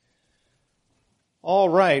All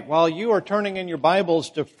right. While you are turning in your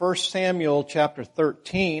Bibles to 1 Samuel chapter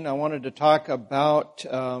 13, I wanted to talk about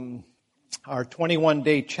our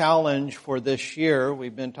 21-day challenge for this year.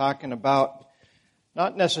 We've been talking about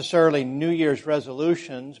not necessarily New Year's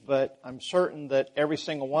resolutions, but I'm certain that every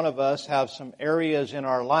single one of us have some areas in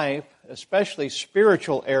our life, especially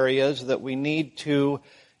spiritual areas, that we need to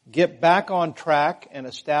get back on track and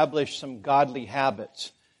establish some godly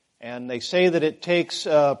habits. And they say that it takes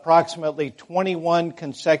approximately 21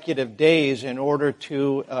 consecutive days in order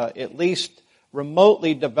to at least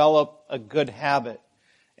remotely develop a good habit.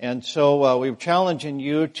 And so we're challenging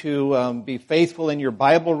you to be faithful in your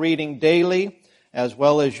Bible reading daily, as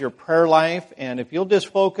well as your prayer life. And if you'll just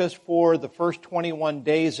focus for the first 21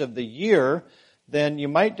 days of the year, then you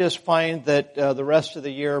might just find that the rest of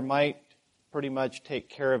the year might pretty much take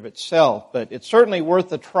care of itself. But it's certainly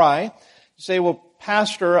worth a try. You say, well,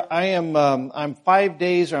 Pastor, I'm 5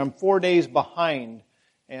 days or I'm 4 days behind,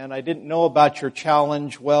 and I didn't know about your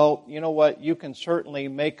challenge. Well, you know what? You can certainly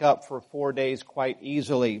make up for 4 days quite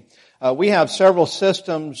easily. We have several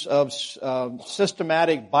systems of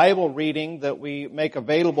systematic Bible reading that we make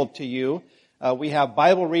available to you. We have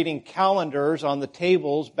Bible reading calendars on the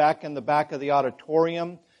tables back in the back of the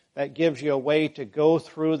auditorium. That gives you a way to go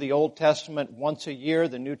through the Old Testament once a year,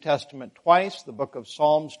 the New Testament twice, the book of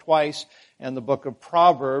Psalms twice, and the book of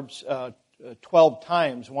Proverbs 12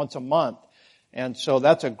 times, once a month. And so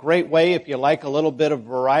that's a great way if you like a little bit of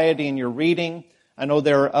variety in your reading. I know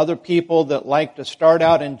there are other people that like to start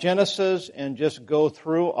out in Genesis and just go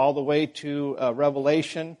through all the way to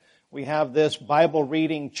Revelation. We have this Bible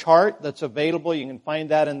reading chart that's available. You can find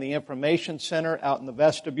that in the information center out in the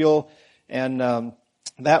vestibule. And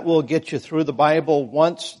that will get you through the Bible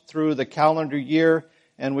once through the calendar year.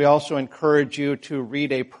 And we also encourage you to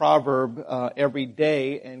read a proverb every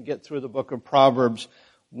day and get through the book of Proverbs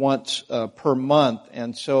once per month.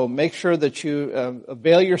 And so make sure that you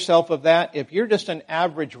avail yourself of that. If you're just an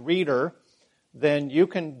average reader, then you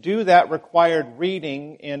can do that required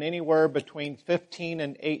reading in anywhere between 15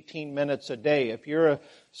 and 18 minutes a day. If you're a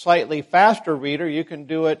slightly faster reader, you can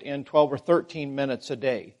do it in 12 or 13 minutes a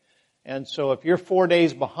day. And so if you're 4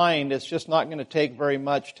 days behind, it's just not going to take very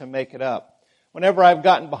much to make it up. Whenever I've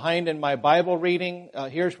gotten behind in my Bible reading,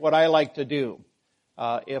 here's what I like to do.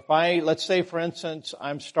 Let's say for instance,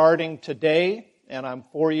 I'm starting today and I'm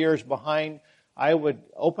 4 years behind, I would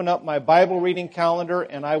open up my Bible reading calendar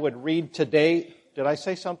and I would read today. Did I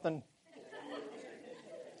say something?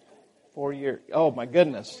 4 years. Oh my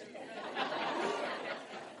goodness.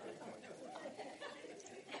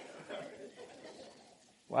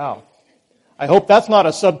 Wow. I hope that's not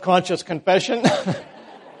a subconscious confession.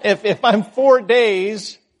 If I'm 4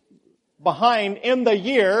 days behind in the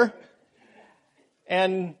year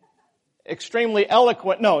and extremely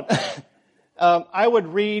eloquent, I would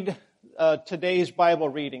read today's Bible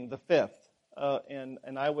reading, the 5th,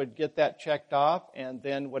 and I would get that checked off, and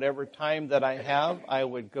then whatever time that I have, I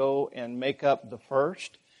would go and make up the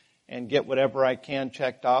 1st and get whatever I can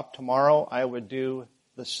checked off. Tomorrow I would do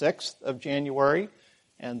the 6th of January.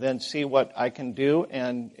 And then see what I can do.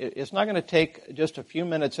 And it's not going to take just a few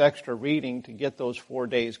minutes extra reading to get those 4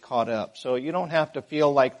 days caught up. So you don't have to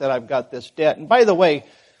feel like that I've got this debt. And by the way,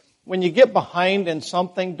 when you get behind in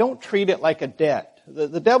something, don't treat it like a debt.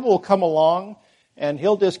 The devil will come along and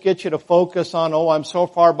he'll just get you to focus on, I'm so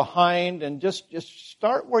far behind, and just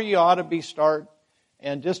start where you ought to be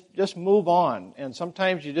and just move on. And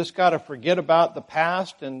sometimes you just got to forget about the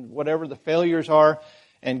past and whatever the failures are,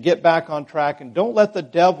 and get back on track. And don't let the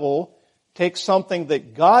devil take something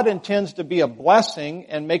that God intends to be a blessing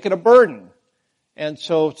and make it a burden. And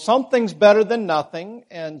so something's better than nothing.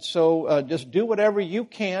 And so just do whatever you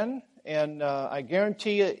can. And I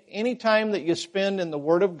guarantee you, any time that you spend in the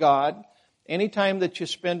Word of God, any time that you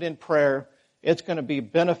spend in prayer, it's going to be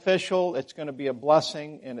beneficial, it's going to be a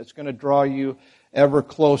blessing, and it's going to draw you ever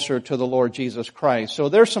closer to the Lord Jesus Christ. So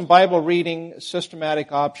there's some Bible reading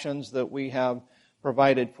systematic options that we have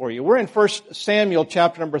provided for you. We're in 1 Samuel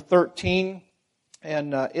chapter number 13,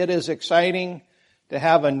 and it is exciting to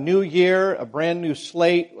have a new year, a brand new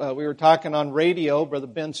slate. We were talking on radio. Brother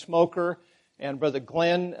Ben Smoker and Brother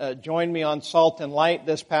Glenn joined me on Salt and Light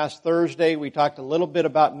this past Thursday. We talked a little bit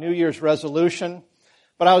about New Year's resolution.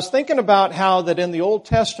 But I was thinking about how that in the Old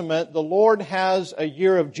Testament, the Lord has a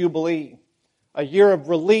year of Jubilee, a year of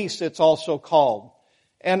release, it's also called.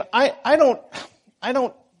 And I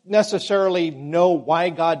don't necessarily know why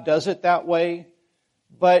God does it that way,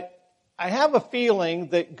 but I have a feeling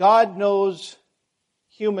that God knows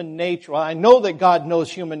human nature. Well, I know that God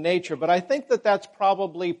knows human nature, but I think that that's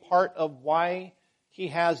probably part of why He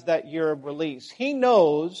has that year of release. He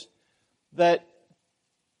knows that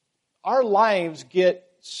our lives get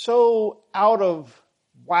so out of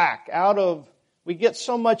whack, we get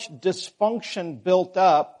so much dysfunction built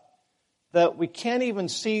up that we can't even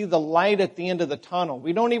see the light at the end of the tunnel.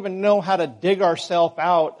 We don't even know how to dig ourselves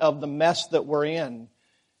out of the mess that we're in.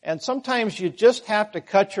 And sometimes you just have to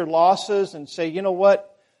cut your losses and say, you know what?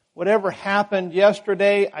 Whatever happened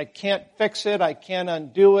yesterday, I can't fix it. I can't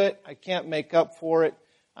undo it. I can't make up for it.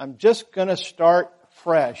 I'm just going to start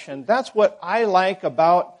fresh. And that's what I like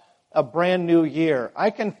about a brand new year.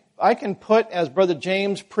 I can put, as Brother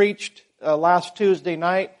James preached last Tuesday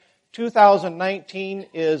night, 2019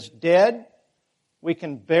 is dead. We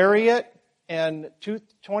can bury it, and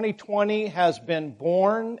 2020 has been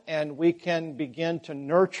born, and we can begin to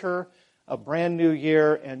nurture a brand new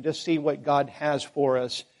year and just see what God has for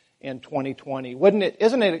us in 2020.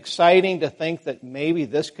 Isn't it exciting to think that maybe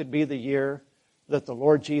this could be the year that the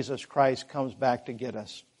Lord Jesus Christ comes back to get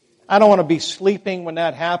us? I don't want to be sleeping when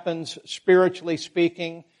that happens, spiritually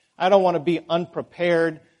speaking. I don't want to be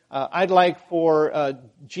unprepared. I'd like for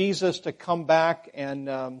Jesus to come back and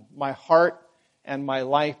my heart and my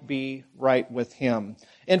life be right with Him.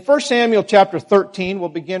 In 1 Samuel chapter 13, we'll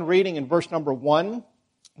begin reading in verse number 1.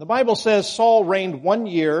 The Bible says Saul reigned 1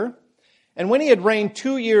 year, and when he had reigned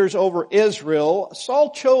 2 years over Israel,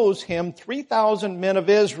 Saul chose him 3,000 men of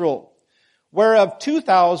Israel, whereof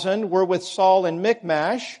 2,000 were with Saul in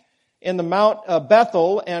Michmash in the Mount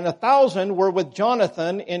Bethel, and 1,000 were with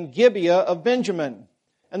Jonathan in Gibeah of Benjamin.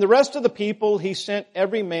 And the rest of the people he sent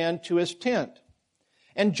every man to his tent.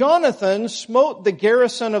 And Jonathan smote the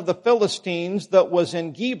garrison of the Philistines that was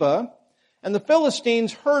in Geba, and the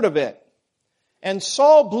Philistines heard of it. And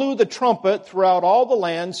Saul blew the trumpet throughout all the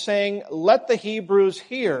land, saying, Let the Hebrews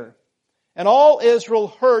hear. And all Israel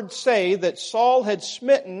heard say that Saul had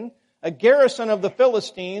smitten a garrison of the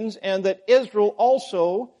Philistines, and that Israel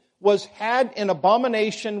also had an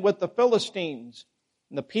abomination with the Philistines.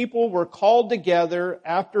 And the people were called together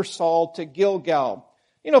after Saul to Gilgal.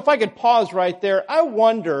 You know, if I could pause right there, I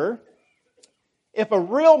wonder if a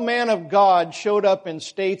real man of God showed up in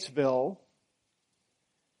Statesville.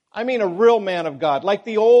 I mean a real man of God, like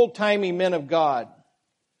the old-timey men of God,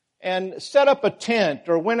 and set up a tent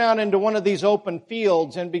or went out into one of these open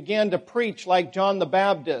fields and began to preach like John the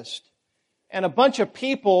Baptist. And a bunch of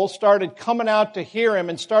people started coming out to hear him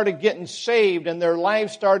and started getting saved, and their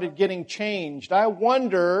lives started getting changed. I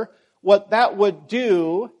wonder what that would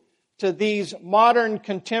do to these modern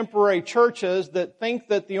contemporary churches that think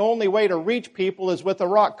that the only way to reach people is with a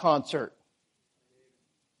rock concert.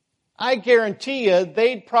 I guarantee you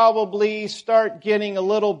they'd probably start getting a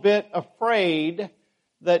little bit afraid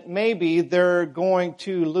that maybe they're going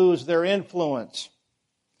to lose their influence.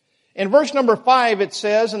 In verse number 5 it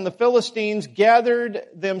says, And the Philistines gathered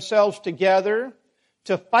themselves together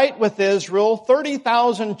to fight with Israel,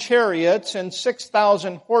 30,000 chariots and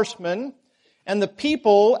 6,000 horsemen, and the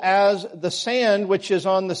people as the sand which is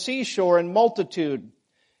on the seashore in multitude.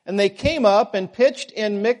 And they came up and pitched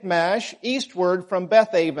in Michmash eastward from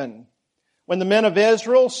Bethaven. When the men of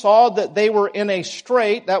Israel saw that they were in a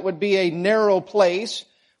strait, that would be a narrow place,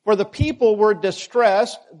 for the people were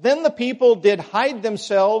distressed, then the people did hide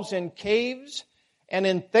themselves in caves and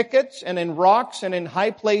in thickets and in rocks and in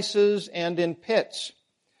high places and in pits.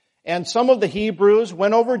 And some of the Hebrews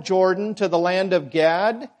went over Jordan to the land of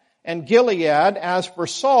Gad and Gilead. As for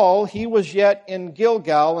Saul, he was yet in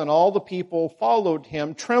Gilgal, and all the people followed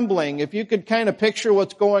him trembling. If you could kind of picture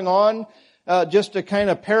what's going on, just to kind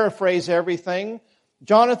of paraphrase everything,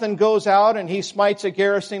 Jonathan goes out and he smites a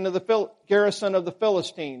garrison of the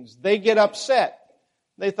Philistines. They get upset.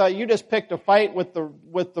 They thought, you just picked a fight with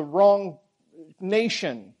the wrong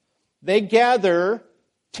nation. They gather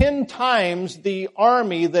 10 times the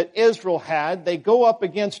army that Israel had. They go up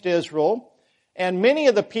against Israel, and many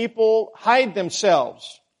of the people hide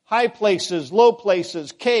themselves. High places, low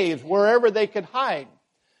places, caves, wherever they could hide.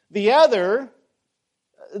 The other,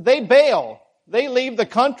 they bail. They leave the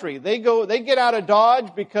country. They get out of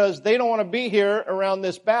Dodge because they don't want to be here around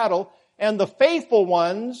this battle. And the faithful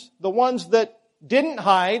ones, the ones that didn't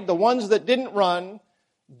hide, the ones that didn't run,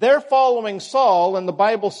 they're following Saul, and the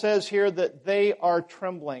Bible says here that they are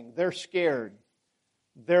trembling. They're scared.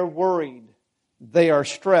 They're worried. They are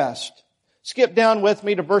stressed. Skip down with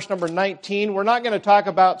me to verse number 19. We're not going to talk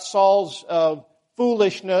about Saul's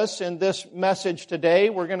foolishness in this message today.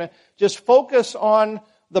 We're going to just focus on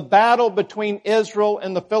the battle between Israel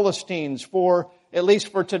and the Philistines, at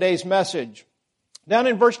least for today's message. Down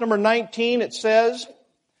in verse number 19 it says,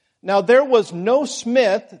 Now there was no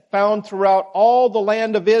smith found throughout all the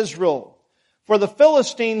land of Israel, for the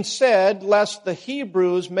Philistines said, Lest the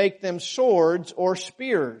Hebrews make them swords or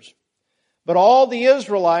spears. But all the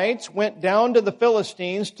Israelites went down to the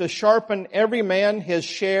Philistines to sharpen every man his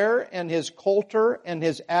share and his coulter and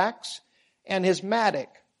his axe and his mattock.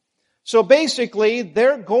 So basically,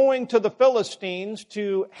 they're going to the Philistines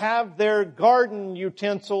to have their garden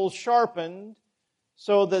utensils sharpened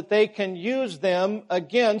so that they can use them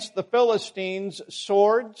against the Philistines'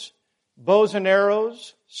 swords, bows and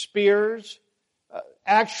arrows, spears,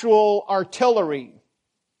 actual artillery.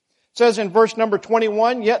 It says in verse number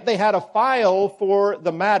 21, yet they had a file for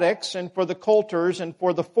the mattocks and for the coulters and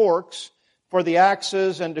for the forks, for the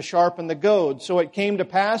axes and to sharpen the goads. So it came to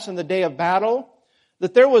pass in the day of battle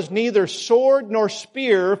that there was neither sword nor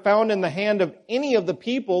spear found in the hand of any of the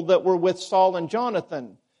people that were with Saul and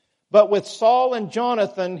Jonathan. But with Saul and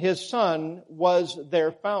Jonathan, his son, was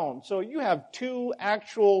there found. So you have two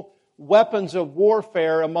actual weapons of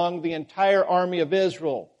warfare among the entire army of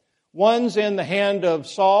Israel. One's in the hand of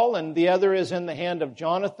Saul and the other is in the hand of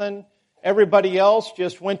Jonathan. Everybody else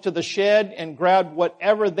just went to the shed and grabbed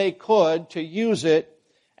whatever they could to use it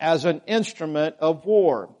as an instrument of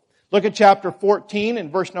war. Look at chapter 14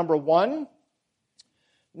 and verse number 1.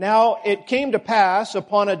 Now it came to pass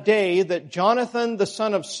upon a day that Jonathan the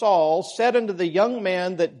son of Saul said unto the young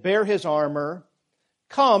man that bare his armor,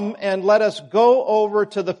 come and let us go over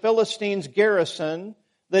to the Philistines' garrison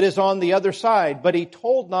that is on the other side. But he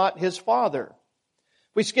told not his father.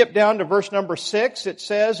 We skip down to verse number 6. It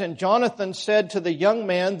says, and Jonathan said to the young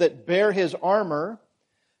man that bare his armor,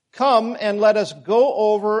 come and let us go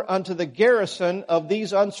over unto the garrison of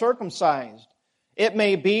these uncircumcised. It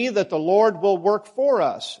may be that the Lord will work for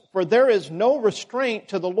us, for there is no restraint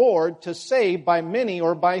to the Lord to save by many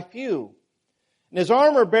or by few. And his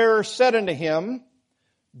armor bearer said unto him,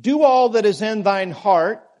 do all that is in thine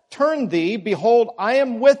heart. Turn thee, behold, I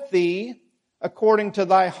am with thee according to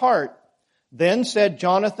thy heart. Then said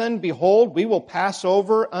Jonathan, behold, we will pass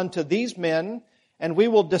over unto these men, and we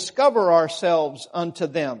will discover ourselves unto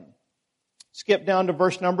them. Skip down to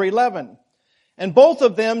verse number 11. And both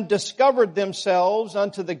of them discovered themselves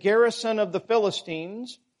unto the garrison of the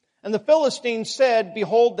Philistines. And the Philistines said,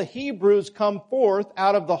 behold, the Hebrews come forth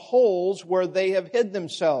out of the holes where they have hid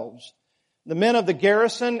themselves. The men of the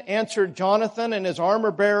garrison answered Jonathan and his armor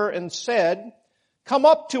bearer and said, come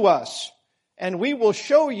up to us, and we will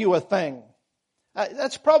show you a thing.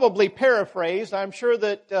 That's probably paraphrased. I'm sure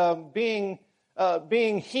that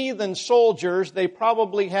being heathen soldiers, they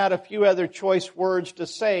probably had a few other choice words to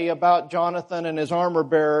say about Jonathan and his armor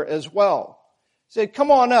bearer as well. He said, come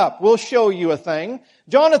on up, we'll show you a thing.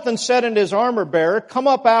 Jonathan said unto his armor bearer, come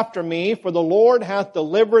up after me, for the Lord hath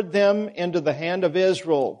delivered them into the hand of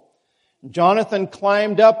Israel. Jonathan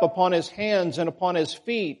climbed up upon his hands and upon his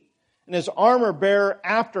feet, and his armor bearer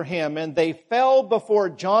after him, and they fell before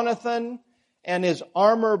Jonathan, and his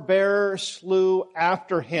armor bearer slew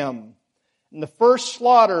after him. And the first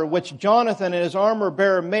slaughter which Jonathan and his armor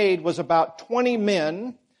bearer made was about 20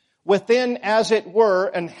 men, within, as it were,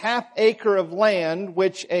 an half acre of land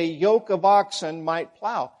which a yoke of oxen might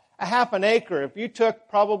plow. A half an acre. If you took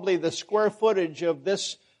probably the square footage of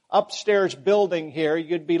this upstairs building here,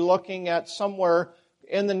 you'd be looking at somewhere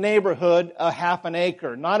in the neighborhood a half an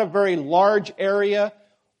acre. Not a very large area.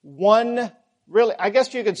 I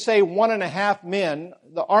guess you could say 1.5 men.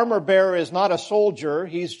 The armor bearer is not a soldier.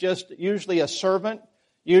 He's just usually a servant.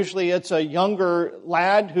 Usually it's a younger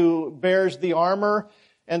lad who bears the armor.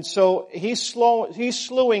 And so he's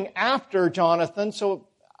slewing after Jonathan. So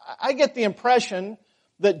I get the impression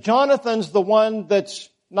that Jonathan's the one that's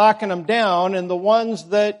knocking them down, and the ones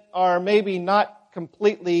that are maybe not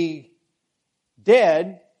completely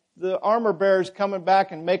dead, the armor bearer's coming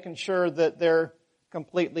back and making sure that they're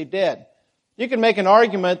completely dead. You can make an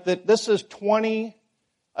argument that this is 20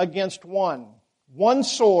 against 1. One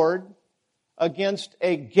sword against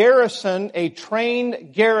a garrison, a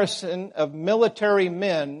trained garrison of military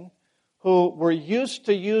men who were used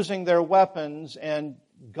to using their weapons, and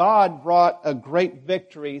God brought a great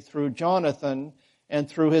victory through Jonathan and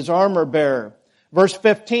through his armor bearer. Verse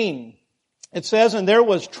 15, it says, and there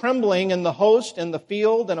was trembling in the host in the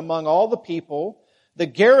field and among all the people. The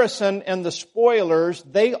garrison and the spoilers,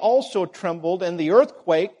 they also trembled, and the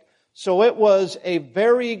earthquake. So it was a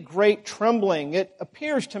very great trembling. It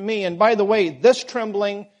appears to me, and by the way, this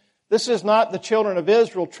trembling, this is not the children of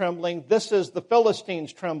Israel trembling. This is the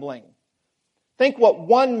Philistines trembling. Think what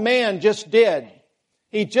one man just did.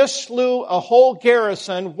 He just slew a whole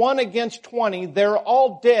garrison, 1 against 20. They're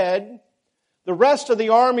all dead. The rest of the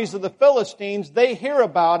armies of the Philistines, they hear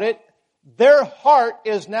about it. Their heart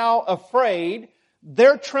is now afraid.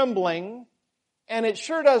 They're trembling. And it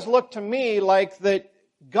sure does look to me like that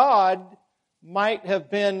God might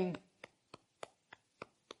have been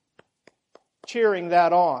cheering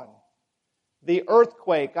that on. The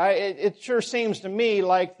earthquake, it sure seems to me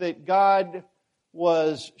like that God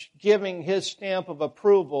was giving His stamp of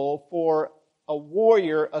approval for a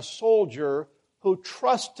warrior, a soldier who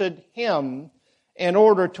trusted Him in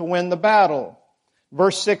order to win the battle.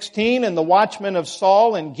 Verse 16, and the watchmen of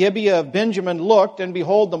Saul and Gibeah of Benjamin looked, and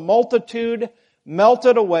behold, the multitude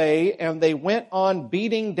melted away, and they went on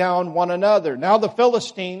beating down one another. Now the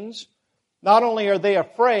Philistines, not only are they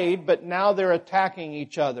afraid, but now they're attacking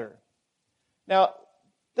each other. Now,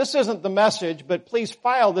 this isn't the message, but please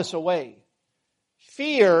file this away.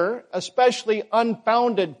 Fear, especially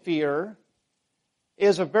unfounded fear,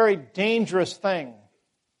 is a very dangerous thing.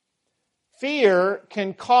 Fear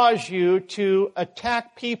can cause you to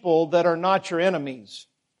attack people that are not your enemies.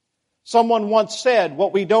 Someone once said,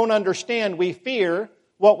 what we don't understand, we fear.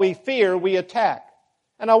 What we fear, we attack.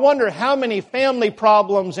 And I wonder how many family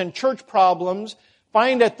problems and church problems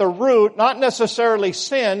find at the root not necessarily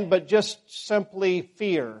sin, but just simply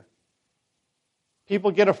fear.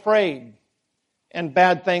 People get afraid, and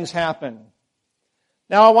bad things happen.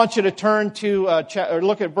 Now I want you to turn to, or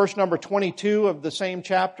look at verse number 22 of the same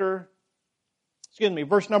chapter.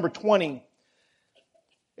 Verse number 20.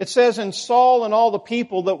 It says, and Saul and all the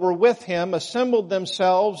people that were with him assembled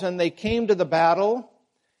themselves, and they came to the battle.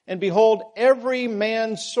 And behold, every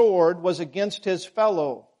man's sword was against his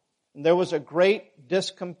fellow. And there was a great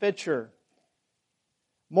discomfiture.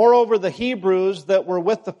 Moreover, the Hebrews that were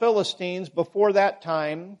with the Philistines before that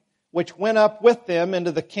time, which went up with them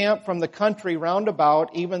into the camp from the country round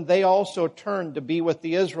about, even they also turned to be with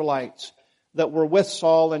the Israelites that were with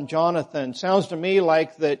Saul and Jonathan. Sounds to me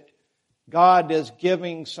like that God is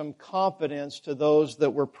giving some confidence to those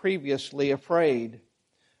that were previously afraid.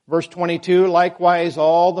 Verse 22, likewise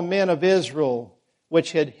all the men of Israel,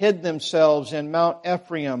 which had hid themselves in Mount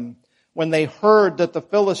Ephraim, when they heard that the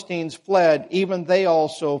Philistines fled, even they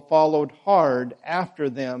also followed hard after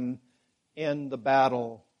them in the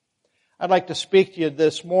battle. I'd like to speak to you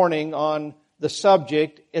this morning on the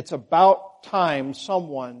subject, it's about time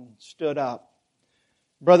someone stood up.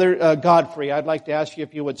 Brother Godfrey, I'd like to ask you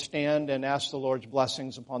if you would stand and ask the Lord's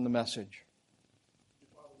blessings upon the message.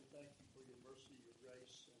 Father, we thank you for your mercy, your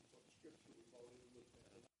grace, and for the scripture we've already looked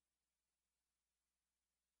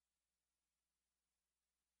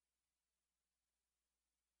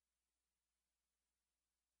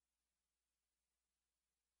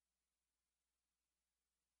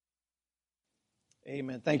at.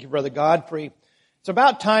 Amen. Thank you, Brother Godfrey. It's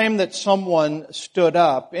about time that someone stood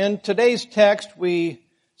up. In today's text, we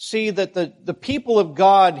see that the people of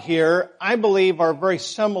God here, I believe, are very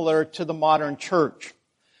similar to the modern church.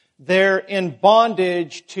 They're in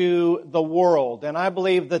bondage to the world. And I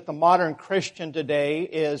believe that the modern Christian today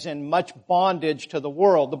is in much bondage to the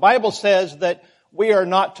world. The Bible says that we are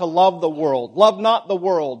not to love the world. Love not the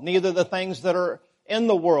world, neither the things that are in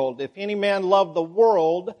the world. If any man love the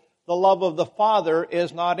world, the love of the Father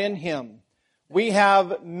is not in him. We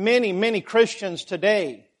have many, many Christians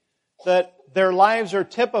today that their lives are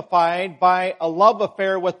typified by a love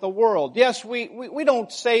affair with the world. Yes, we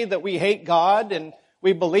don't say that we hate God and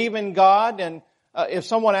we believe in God. And if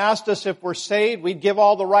someone asked us if we're saved, we'd give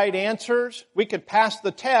all the right answers. We could pass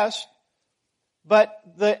the test. But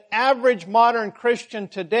the average modern Christian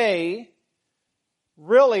today,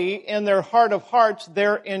 really in their heart of hearts,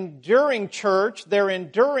 they're enduring church, they're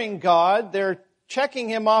enduring God, they're checking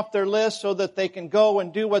Him off their list so that they can go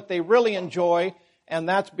and do what they really enjoy, and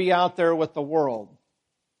that's be out there with the world.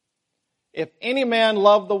 If any man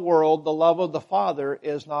love the world, the love of the Father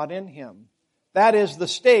is not in him. That is the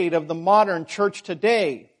state of the modern church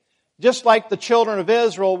today. Just like the children of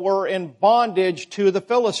Israel were in bondage to the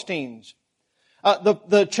Philistines.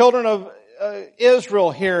 The children of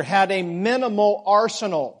Israel here had a minimal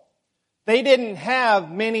arsenal. They didn't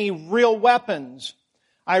have many real weapons.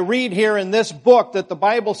 I read here in this book that the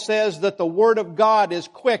Bible says that the Word of God is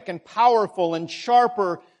quick and powerful and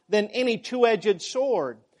sharper than any two-edged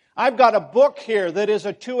sword. I've got a book here that is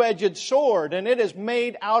a two-edged sword, and it is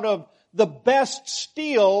made out of the best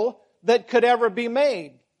steel that could ever be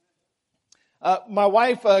made. My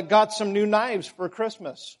wife got some new knives for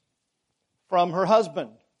Christmas from her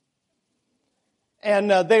husband.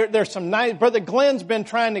 And there's some knives. Brother Glenn's been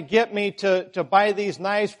trying to get me to buy these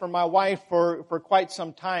knives for my wife for quite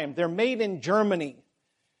some time. They're made in Germany.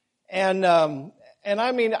 And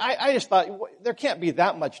I mean, I just thought, there can't be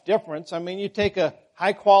that much difference. I mean, you take a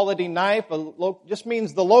high quality knife, just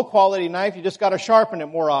means the low quality knife, you just got to sharpen it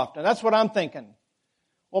more often. That's what I'm thinking.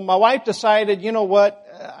 Well, my wife decided, you know what,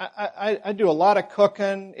 I do a lot of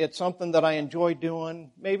cooking. It's something that I enjoy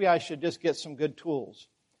doing. Maybe I should just get some good tools.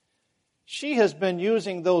 She has been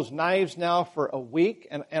using those knives now for a week,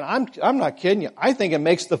 and I'm not kidding you. I think it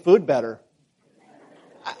makes the food better.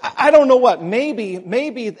 I don't know what.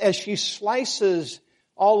 Maybe as she slices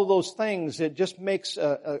all of those things, it just makes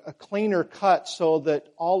a cleaner cut so that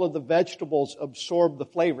all of the vegetables absorb the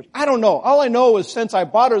flavors. I don't know. All I know is since I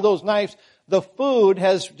bought her those knives, the food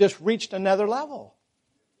has just reached another level.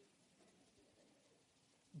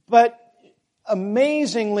 But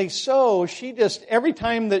amazingly so, she just, every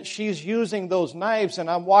time that she's using those knives and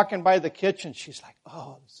I'm walking by the kitchen, she's like,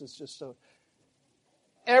 oh, this is just so,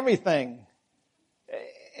 everything.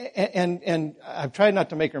 And I've tried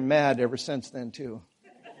not to make her mad ever since then too.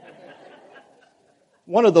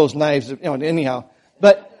 One of those knives, anyhow.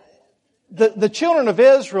 But the children of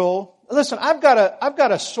Israel, listen, I've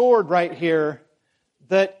got a sword right here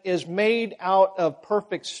that is made out of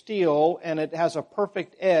perfect steel and it has a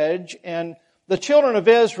perfect edge, and the children of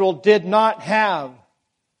Israel did not have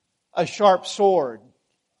a sharp sword.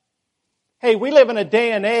 Hey, we live in a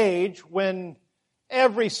day and age when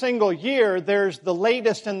every single year there's the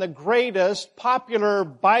latest and the greatest popular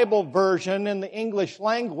Bible version in the English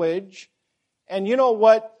language. And you know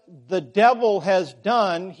what the devil has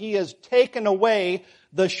done? He has taken away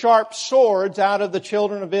the sharp swords out of the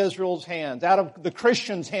children of Israel's hands, out of the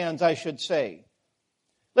Christians' hands, I should say.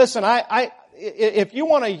 Listen, if you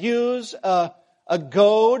want to use a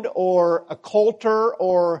goad or a coulter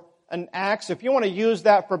or an axe, if you want to use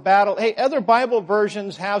that for battle, hey, other Bible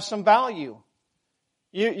versions have some value.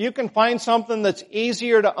 You can find something that's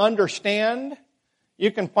easier to understand.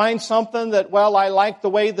 You can find something that, well, I like the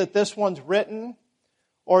way that this one's written.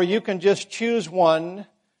 Or you can just choose one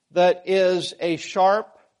that is a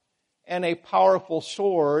sharp and a powerful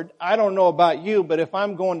sword. I don't know about you, but if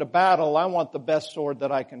I'm going to battle, I want the best sword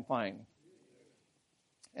that I can find.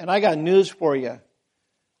 And I got news for you.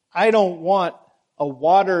 I don't want a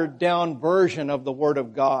watered down version of the Word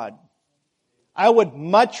of God. I would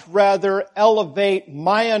much rather elevate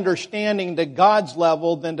my understanding to God's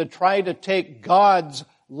level than to try to take God's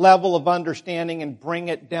level of understanding and bring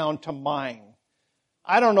it down to mine.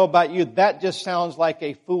 I don't know about you, that just sounds like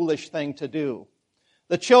a foolish thing to do.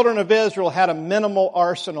 The children of Israel had a minimal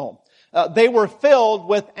arsenal. They were filled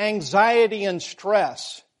with anxiety and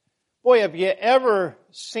stress. Boy, have you ever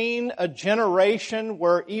seen a generation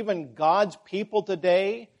where even God's people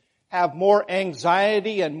today have more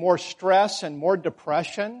anxiety and more stress and more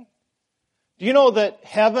depression? Do you know that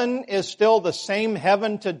heaven is still the same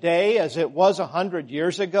heaven today as it was 100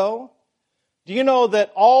 years ago? Do you know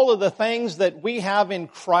that all of the things that we have in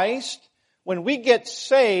Christ, when we get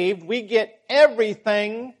saved, we get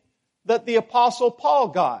everything that the Apostle Paul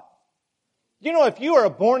got? You know, if you are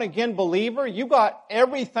a born-again believer, you got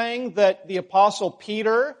everything that the Apostle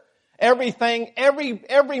Peter, every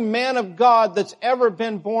man of God that's ever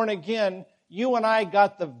been born again, you and I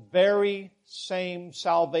got the very same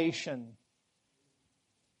salvation.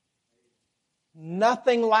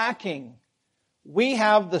 Nothing lacking. We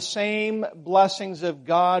have the same blessings of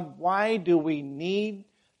God. Why do we need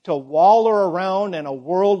to wallow around in a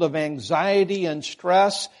world of anxiety and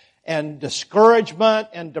stress and discouragement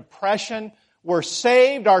and depression? We're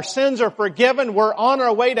saved. Our sins are forgiven. We're on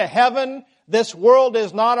our way to heaven. This world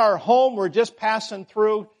is not our home. We're just passing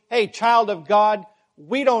through. Hey, child of God,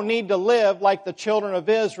 we don't need to live like the children of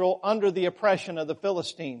Israel under the oppression of the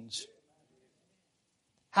Philistines.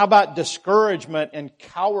 How about discouragement and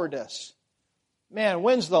cowardice? Man,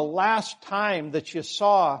 when's the last time that you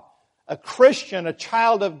saw a Christian, a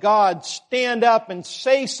child of God, stand up and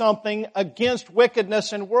say something against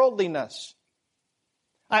wickedness and worldliness?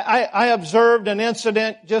 I observed an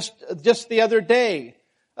incident just the other day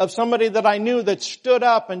of somebody that I knew that stood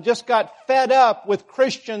up and just got fed up with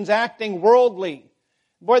Christians acting worldly.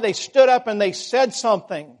 Boy, they stood up and they said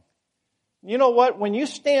something. You know what? When you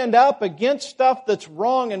stand up against stuff that's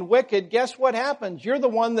wrong and wicked, guess what happens? You're the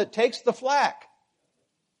one that takes the flack.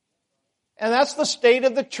 And that's the state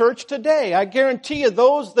of the church today. I guarantee you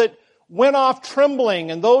those that went off trembling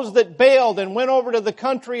and those that bailed and went over to the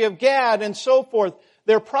country of Gad and so forth,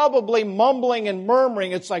 they're probably mumbling and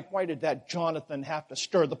murmuring. It's like, why did that Jonathan have to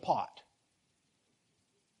stir the pot?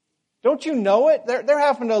 Don't you know it? They're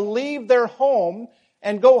having to leave their home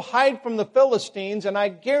and go hide from the Philistines, and I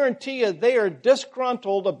guarantee you they are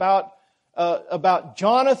disgruntled about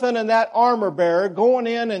Jonathan and that armor bearer going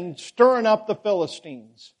in and stirring up the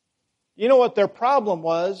Philistines. You know what their problem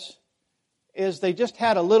was? Is they just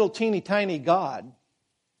had a little teeny tiny God.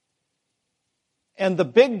 And the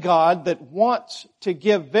big God that wants to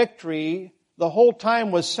give victory the whole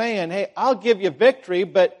time was saying, hey, I'll give you victory,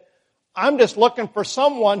 but I'm just looking for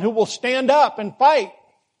someone who will stand up and fight.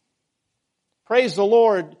 Praise the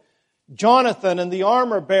Lord. Jonathan and the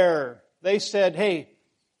armor bearer, they said, hey,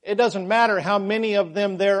 it doesn't matter how many of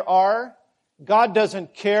them there are. God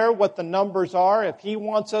doesn't care what the numbers are. If He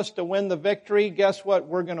wants us to win the victory, guess what?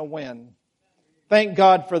 We're going to win. Thank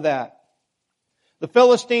God for that. The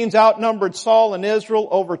Philistines outnumbered Saul and Israel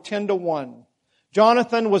over 10-1.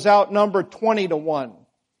 Jonathan was outnumbered 20-1.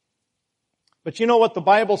 But you know what the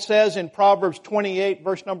Bible says in Proverbs 28,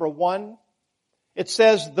 verse number 1? It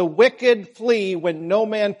says, the wicked flee when no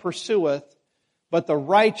man pursueth, but the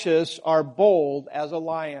righteous are bold as a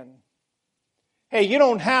lion. Hey, you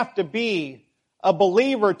don't have to be a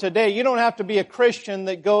believer today. You don't have to be a Christian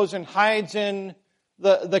that goes and hides in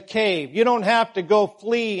the cave. You don't have to go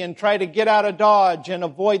flee and try to get out of Dodge and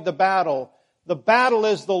avoid the battle. The battle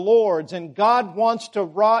is the Lord's, and God wants to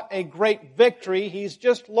wrought a great victory. He's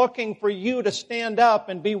just looking for you to stand up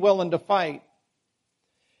and be willing to fight.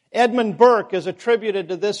 Edmund Burke is attributed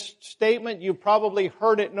to this statement. You've probably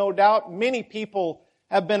heard it, no doubt. Many people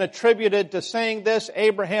have been attributed to saying this.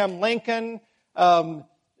 Abraham Lincoln,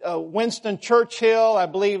 Winston Churchill, I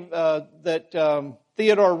believe that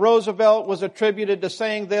Theodore Roosevelt was attributed to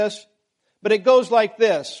saying this. But it goes like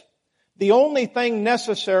this. The only thing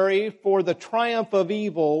necessary for the triumph of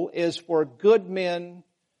evil is for good men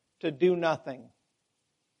to do nothing.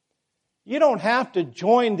 You don't have to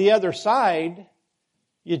join the other side.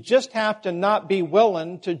 You just have to not be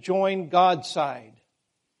willing to join God's side.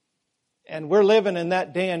 And we're living in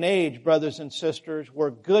that day and age, brothers and sisters,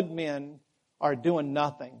 where good men are doing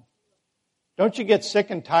nothing. Don't you get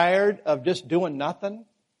sick and tired of just doing nothing?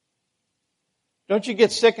 Don't you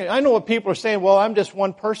get sick? I know what people are saying, well, I'm just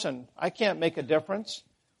one person. I can't make a difference.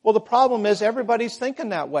 Well, the problem is everybody's thinking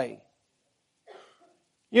that way.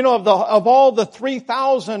 You know, of all the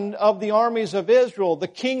 3,000 of the armies of Israel, the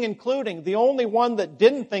king including, the only one that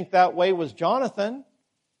didn't think that way was Jonathan.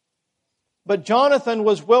 But Jonathan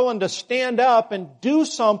was willing to stand up and do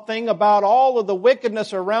something about all of the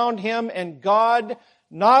wickedness around him, and God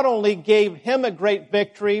not only gave him a great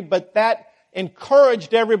victory, but that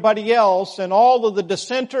encouraged everybody else, and all of the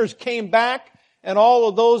dissenters came back, and all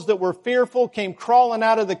of those that were fearful came crawling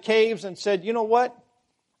out of the caves and said, you know what?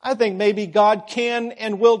 I think maybe God can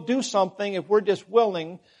and will do something if we're just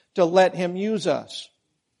willing to let Him use us.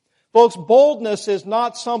 Folks, boldness is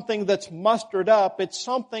not something that's mustered up. It's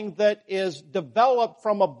something that is developed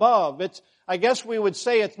from above. I guess we would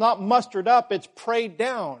say it's not mustered up, it's prayed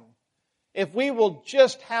down. If we will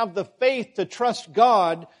just have the faith to trust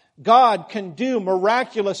God, God can do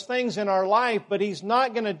miraculous things in our life, but He's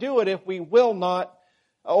not going to do it if we will not,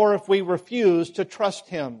 or if we refuse to trust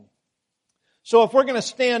Him. So if we're going to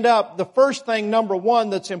stand up, the first thing, number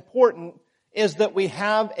one, that's important is that we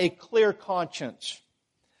have a clear conscience.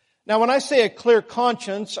 Now, when I say a clear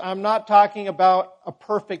conscience, I'm not talking about a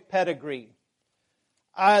perfect pedigree.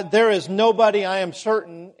 There is nobody, I am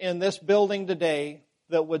certain, in this building today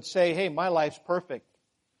that would say, hey, my life's perfect.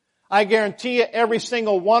 I guarantee you, every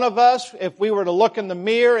single one of us, if we were to look in the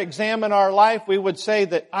mirror, examine our life, we would say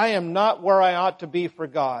that I am not where I ought to be for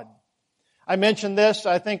God. I mentioned this,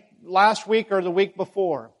 I think, last week or the week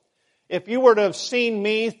before. If you were to have seen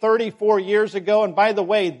me 34 years ago, and by the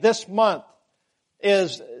way, this month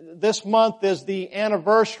is the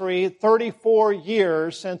anniversary, 34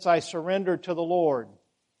 years since I surrendered to the Lord.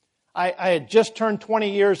 I had just turned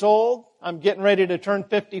 20 years old. I'm getting ready to turn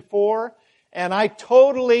 54. And I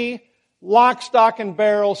totally, lock, stock, and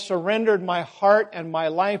barrel, surrendered my heart and my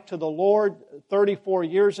life to the Lord 34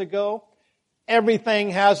 years ago. Everything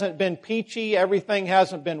hasn't been peachy. Everything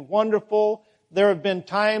hasn't been wonderful. There have been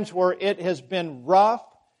times where it has been rough,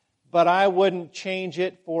 but I wouldn't change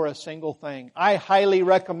it for a single thing. I highly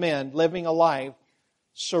recommend living a life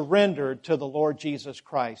surrendered to the Lord Jesus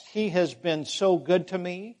Christ. He has been so good to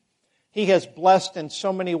me. He has blessed in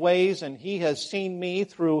so many ways, and He has seen me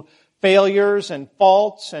through failures and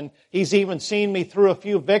faults, and He's even seen me through a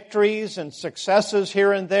few victories and successes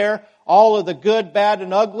here and there. All of the good, bad,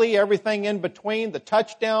 and ugly, everything in between, the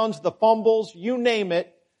touchdowns, the fumbles, you name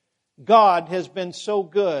it. God has been so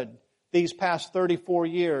good these past 34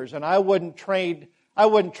 years, and I wouldn't trade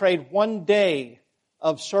one day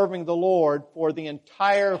of serving the Lord for the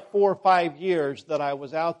entire 4 or 5 years that I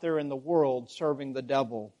was out there in the world serving the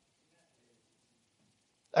devil.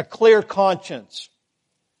 A clear conscience.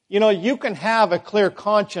 You know, you can have a clear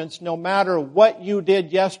conscience no matter what you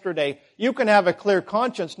did yesterday. You can have a clear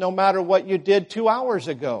conscience no matter what you did 2 hours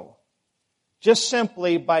ago. Just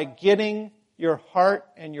simply by getting your heart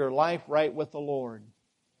and your life right with the Lord.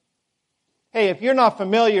 Hey, if you're not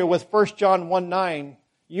familiar with 1 John 1:9,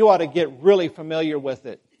 you ought to get really familiar with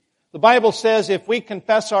it. The Bible says if we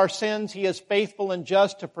confess our sins, He is faithful and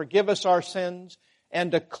just to forgive us our sins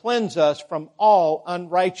and to cleanse us from all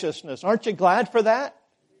unrighteousness. Aren't you glad for that?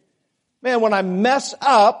 Man, when I mess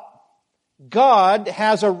up, God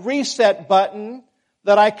has a reset button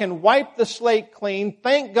that I can wipe the slate clean.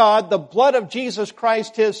 Thank God the blood of Jesus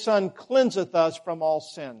Christ, His Son, cleanseth us from all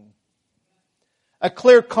sin. A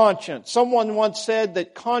clear conscience. Someone once said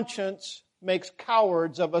that conscience makes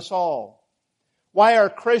cowards of us all. Why are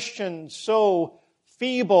Christians so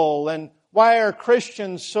feeble, and why are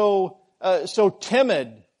Christians so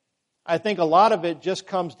timid? I think a lot of it just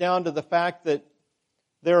comes down to the fact that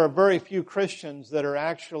there are very few Christians that are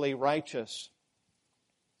actually righteous.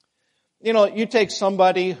 You know, you take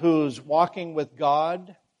somebody who's walking with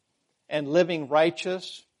God and living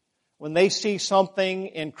righteous, when they see something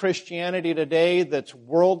in Christianity today that's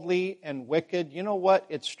worldly and wicked, you know what?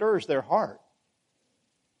 It stirs their heart.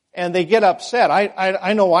 And they get upset.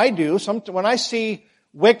 I know I do. When I see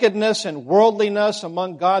wickedness and worldliness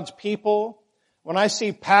among God's people, when I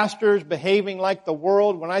see pastors behaving like the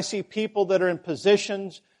world, when I see people that are in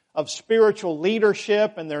positions of spiritual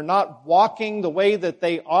leadership and they're not walking the way that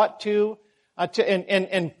they ought to,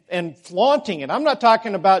 and flaunting it. I'm not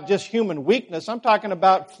talking about just human weakness. I'm talking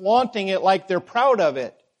about flaunting it like they're proud of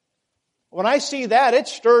it. When I see that, it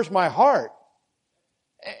stirs my heart.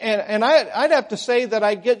 And I'd have to say that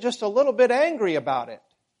I get just a little bit angry about it.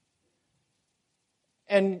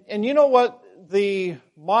 And you know what? The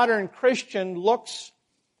modern Christian looks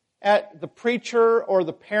at the preacher or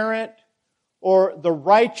the parent or the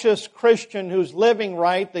righteous Christian who's living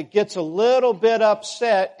right that gets a little bit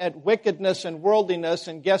upset at wickedness and worldliness,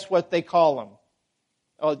 and guess what they call them?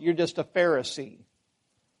 Oh, you're just a Pharisee.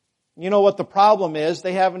 You know what the problem is?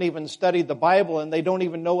 They haven't even studied the Bible and they don't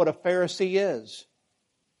even know what a Pharisee is.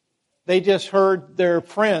 They just heard their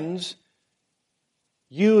friends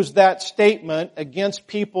use that statement against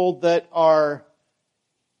people that are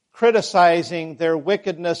criticizing their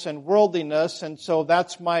wickedness and worldliness, and so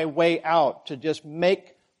that's my way out, to just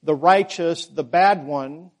make the righteous the bad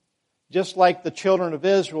one, just like the children of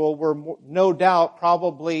Israel were no doubt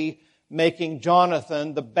probably making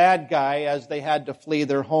Jonathan the bad guy as they had to flee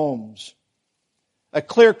their homes. A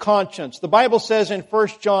clear conscience. The Bible says in 1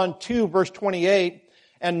 John 2 verse 28,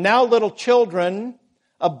 "And now little children,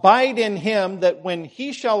 abide in Him, that when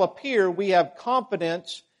He shall appear we have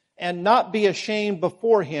confidence and not be ashamed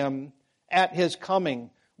before Him at His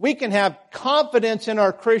coming." We can have confidence in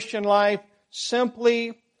our Christian life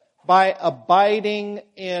simply by abiding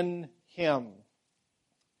in Him.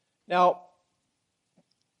 Now,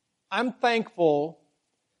 I'm thankful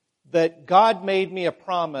that God made me a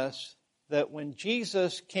promise that when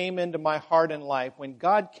Jesus came into my heart and life, when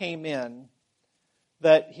God came in,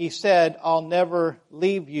 that He said, "I'll never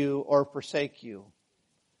leave you or forsake you."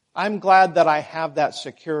 I'm glad that I have that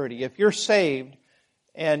security. If you're saved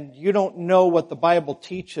and you don't know what the Bible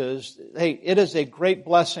teaches, hey, it is a great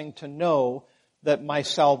blessing to know that my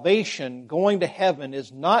salvation, going to heaven,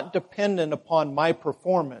 is not dependent upon my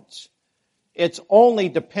performance. It's only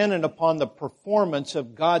dependent upon the performance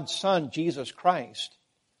of God's Son, Jesus Christ.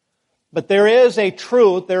 But there is a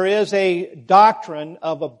truth, there is a doctrine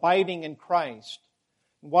of abiding in Christ.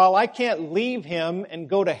 While I can't leave Him and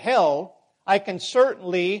go to hell, I can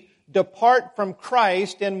certainly depart from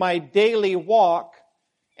Christ in my daily walk,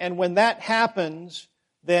 and when that happens,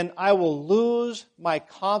 then I will lose my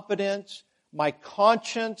confidence. My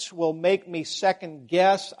conscience will make me second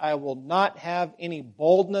guess. I will not have any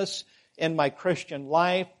boldness in my Christian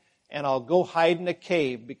life, and I'll go hide in a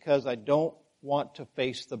cave because I don't want to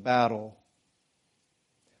face the battle.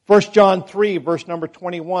 1 John 3 verse number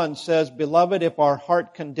 21 says, "Beloved, if our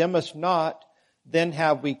heart condemn us not, then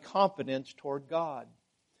have we confidence toward God."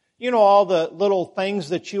 You know, all the little things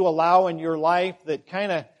that you allow in your life that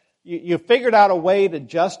kind of, you figured out a way to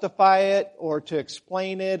justify it or to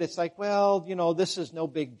explain it. It's like, well, you know, this is no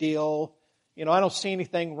big deal. You know, I don't see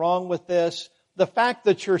anything wrong with this. The fact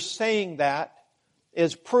that you're saying that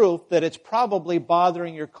is proof that it's probably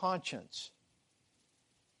bothering your conscience.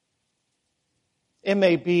 It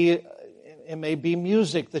may be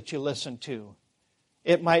music that you listen to.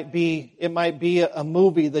 It might be a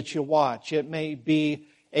movie that you watch. It may be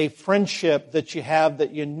a friendship that you have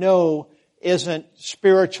that you know isn't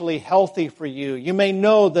spiritually healthy for you. You may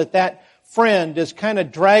know that that friend is kind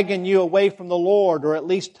of dragging you away from the Lord, or at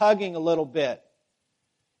least tugging a little bit.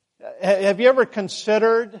 Have you ever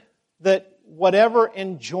considered that whatever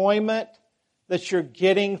enjoyment that you're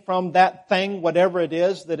getting from that thing, whatever it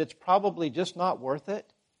is, that it's probably just not worth it?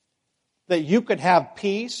 That you could have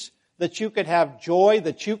peace, that you could have joy,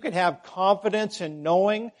 that you could have confidence in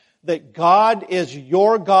knowing that God is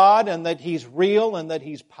your God and that He's real and that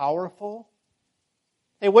He's powerful?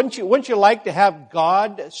 Hey, wouldn't you like to have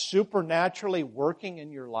God supernaturally working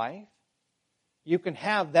in your life? You can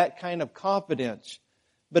have that kind of confidence,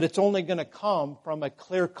 but it's only going to come from a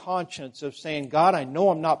clear conscience of saying, God, I know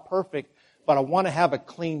I'm not perfect, but I want to have a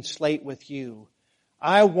clean slate with you.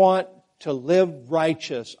 I want to live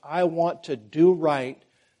righteous. I want to do right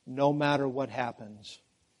no matter what happens.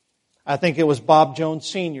 I think it was Bob Jones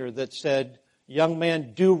Sr. that said, young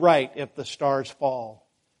man, do right if the stars fall.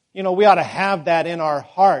 You know, we ought to have that in our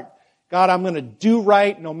heart. God, I'm going to do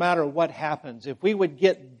right no matter what happens. If we would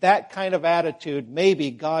get that kind of attitude,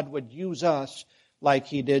 maybe God would use us like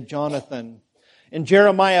He did Jonathan. In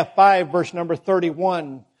Jeremiah 5, verse number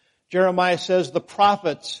 31, Jeremiah says, the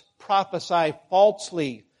prophets prophesy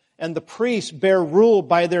falsely, and the priests bear rule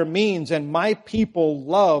by their means, and my people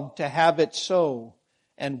love to have it so.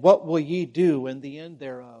 And what will ye do in the end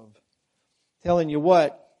thereof? Telling you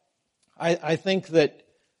what, I think that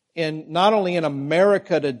not only in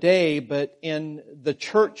America today, but in the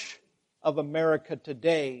church of America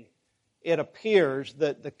today, it appears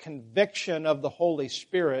that the conviction of the Holy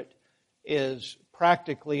Spirit is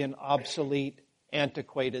practically an obsolete,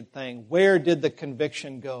 antiquated thing. Where did the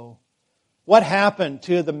conviction go? What happened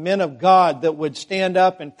to the men of God that would stand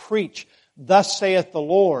up and preach, thus saith the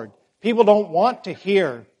Lord? People don't want to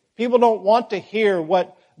hear. People don't want to hear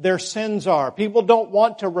what their sins are. People don't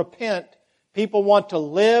want to repent. People want to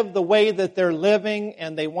live the way that they're living,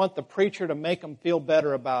 and they want the preacher to make them feel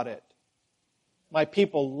better about it. My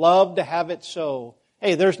people love to have it so.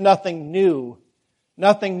 Hey, there's nothing new.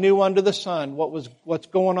 Nothing new under the sun. What's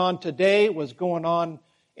going on today was going on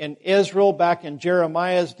in Israel back in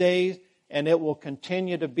Jeremiah's days, and it will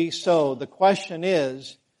continue to be so. The question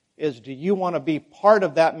is do you want to be part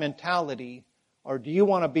of that mentality, or do you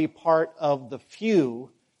want to be part of the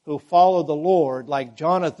few who follow the Lord like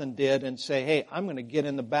Jonathan did and say, hey, I'm going to get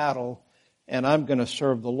in the battle and I'm going to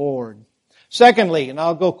serve the Lord. Secondly, and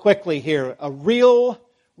I'll go quickly here, a real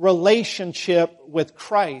relationship with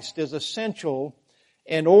Christ is essential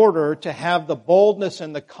in order to have the boldness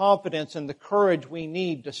and the confidence and the courage we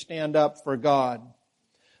need to stand up for God.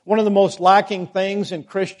 One of the most lacking things in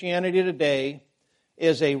Christianity today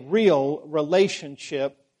is a real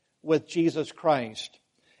relationship with Jesus Christ.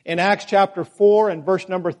 In Acts chapter 4 and verse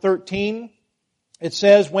number 13, it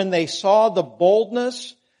says, when they saw the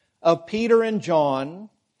boldness of Peter and John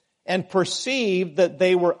and perceived that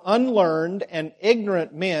they were unlearned and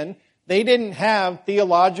ignorant men, they didn't have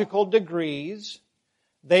theological degrees.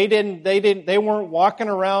 They weren't walking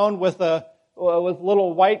around with a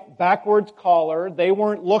little white backwards collar. They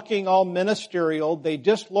weren't looking all ministerial. They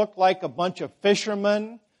just looked like a bunch of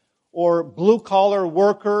fishermen or blue-collar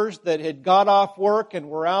workers that had got off work and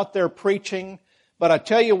were out there preaching. But I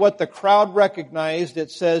tell you what the crowd recognized. It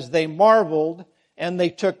says they marveled and they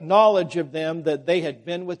took knowledge of them that they had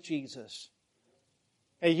been with Jesus.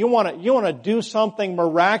 Hey, you want to do something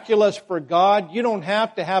miraculous for God? You don't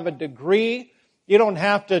have to have a degree. You don't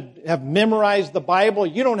have to have memorized the Bible.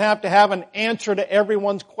 You don't have to have an answer to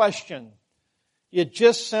everyone's question. You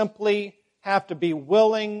just simply have to be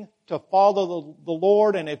willing to follow the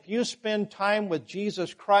Lord. And if you spend time with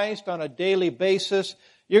Jesus Christ on a daily basis,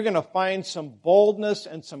 you're going to find some boldness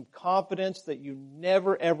and some confidence that you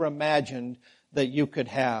never ever imagined that you could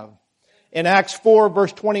have. In Acts 4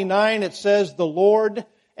 verse 29 it says, the Lord,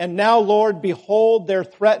 and now Lord, behold their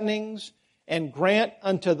threatenings, and grant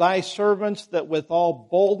unto thy servants that with all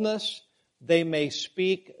boldness they may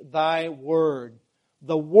speak thy word.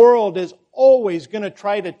 The world is always going to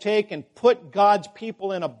try to take and put God's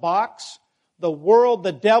people in a box.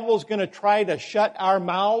 The devil's going to try to shut our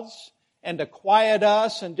mouths and to quiet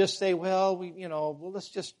us and just say, let's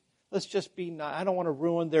just be nice. I don't want to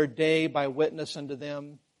ruin their day by witnessing to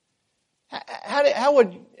them. How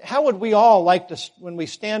would we all like to, when we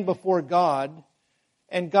stand before God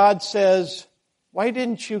and God says, why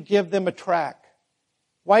didn't you give them a tract?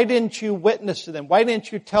 Why didn't you witness to them? Why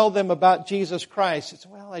didn't you tell them about Jesus Christ? It's,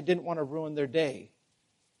 I didn't want to ruin their day.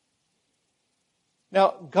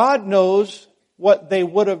 Now, God knows what they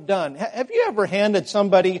would have done. Have you ever handed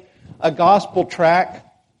somebody a gospel tract?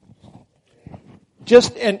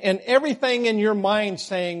 Just, and everything in your mind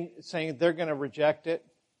saying they're going to reject it?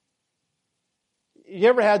 You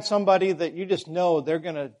ever had somebody that you just know they're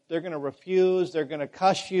going to refuse, they're going to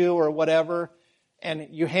cuss you or whatever, and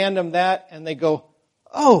you hand them that and they go,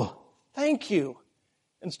 oh, thank you,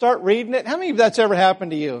 and start reading it? How many of that's ever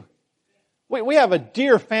happened to you? We have a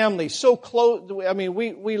dear family, so close. I mean,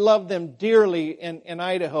 we love them dearly in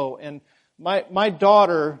Idaho. And my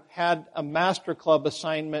daughter had a master club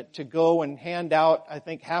assignment to go and hand out, I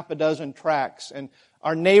think, half a dozen tracts. And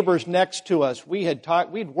our neighbors next to us.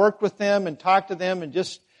 We'd worked with them and talked to them, and it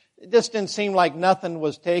just didn't seem like nothing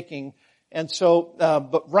was taking. And so,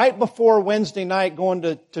 but right before Wednesday night going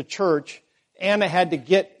to church, Anna had to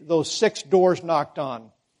get those 6 doors knocked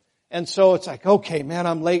on. And so it's like, okay, man,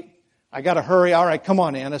 I'm late. I gotta hurry. All right, come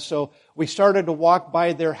on, Anna. So we started to walk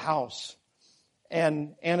by their house.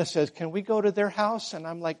 And Anna says, can we go to their house? And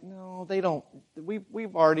I'm like, no, they don't.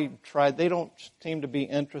 We've already tried. They don't seem to be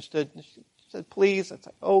interested. And she said, please. It's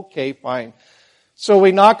like, okay, fine. So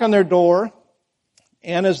we knock on their door.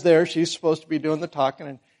 Anna's there. She's supposed to be doing the talking.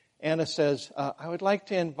 And Anna says, I would like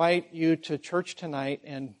to invite you to church tonight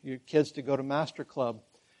and your kids to go to Master Club.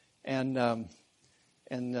 And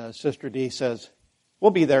Sister D says,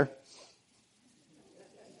 we'll be there.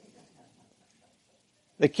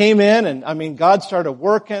 They came in and, God started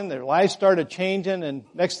working, their lives started changing, and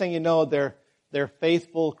next thing you know, they're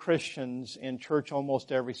faithful Christians in church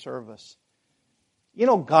almost every service. You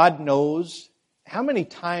know, God knows. How many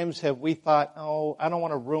times have we thought, oh, I don't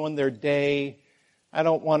want to ruin their day, I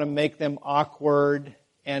don't want to make them awkward,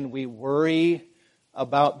 and we worry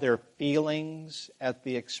about their feelings at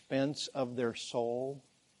the expense of their soul?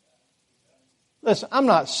 Listen, I'm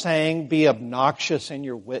not saying be obnoxious in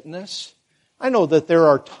your witness. I know that there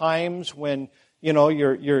are times when,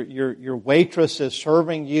 your waitress is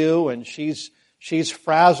serving you and she's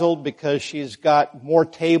frazzled because she's got more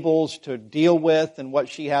tables to deal with than what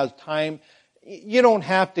she has time. You don't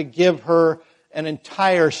have to give her an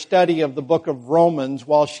entire study of the book of Romans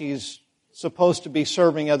while she's supposed to be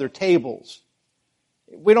serving other tables.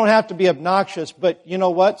 We don't have to be obnoxious, but you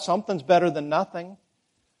know what? Something's better than nothing.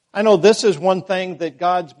 I know this is one thing that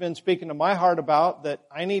God's been speaking to my heart about that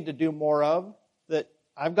I need to do more of, that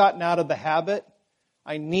I've gotten out of the habit.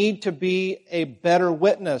 I need to be a better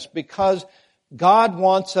witness because God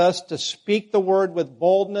wants us to speak the word with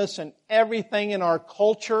boldness, and everything in our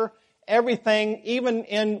culture, everything, even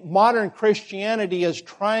in modern Christianity, is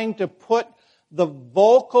trying to put the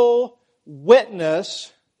vocal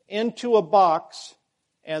witness into a box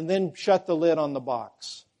and then shut the lid on the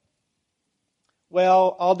box.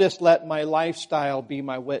 Well, I'll just let my lifestyle be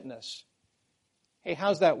my witness. Hey,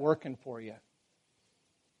 how's that working for you?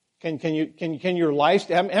 Can your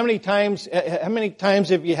lifestyle, how many times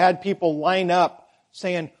have you had people line up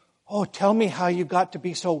saying, oh, tell me how you got to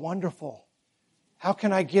be so wonderful. How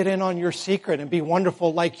can I get in on your secret and be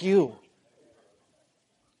wonderful like you?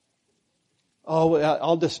 Oh,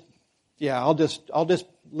 I'll just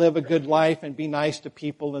live a good life and be nice to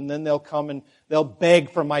people, and then they'll come and they'll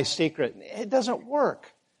beg for my secret. It doesn't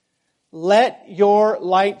work. Let your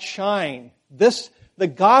light shine. The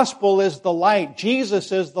gospel is the light.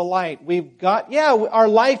 Jesus is the light. Our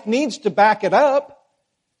life needs to back it up.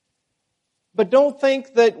 But don't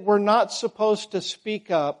think that we're not supposed to speak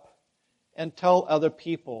up and tell other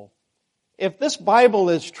people. If this Bible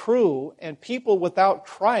is true and people without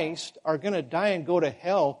Christ are going to die and go to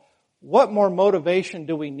hell, what more motivation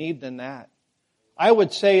do we need than that? I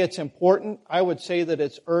would say it's important. I would say that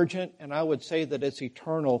it's urgent. And I would say that it's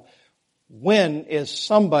eternal. When is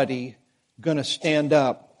somebody going to stand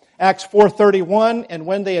up? Acts 4:31, and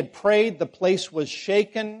when they had prayed, the place was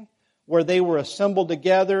shaken where they were assembled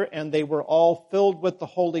together, and they were all filled with the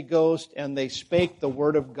Holy Ghost, and they spake the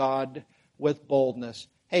word of God with boldness.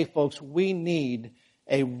 Hey folks, we need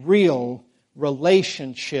a real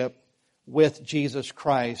relationship with Jesus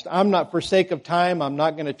Christ. For sake of time, I'm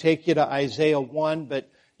not going to take you to Isaiah 1, but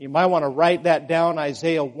you might want to write that down,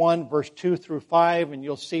 Isaiah 1, verse 2 through 5, and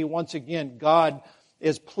you'll see once again God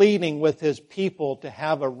is pleading with His people to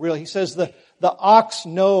have He says the ox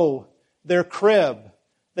know their crib,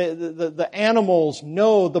 the animals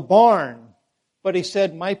know the barn, but He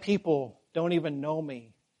said, my people don't even know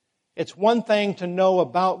me. It's one thing to know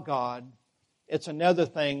about God, it's another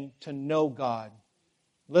thing to know God.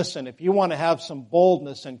 Listen, if you want to have some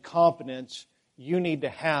boldness and confidence, you need to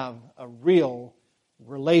have a real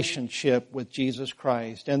relationship with Jesus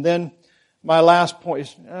Christ. And then my last point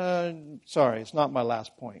is, it's not my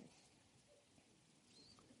last point.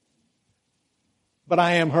 But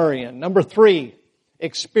I am hurrying. Number 3,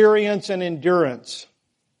 experience and endurance.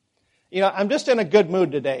 I'm just in a good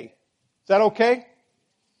mood today. Is that okay?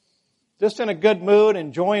 Just in a good mood,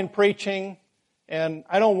 enjoying preaching. And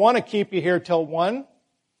I don't want to keep you here till 1.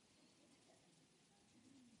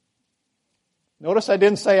 Notice I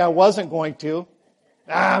didn't say I wasn't going to.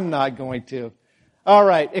 I'm not going to. All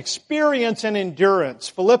right, experience and endurance.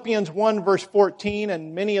 Philippians 1 verse 14,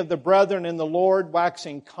 and many of the brethren in the Lord,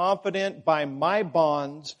 waxing confident by my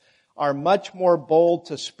bonds, are much more bold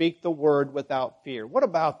to speak the word without fear. What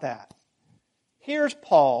about that? Here's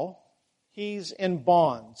Paul. He's in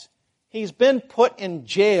bonds. He's been put in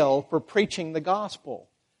jail for preaching the gospel.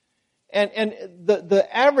 And the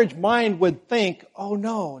average mind would think, oh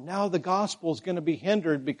no, now the gospel is going to be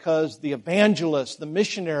hindered because the evangelist, the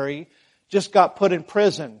missionary, just got put in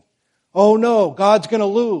prison. Oh no, God's going to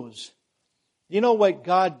lose. You know what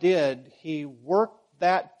God did? He worked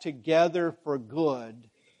that together for good.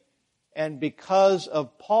 And because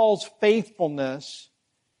of Paul's faithfulness,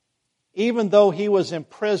 even though he was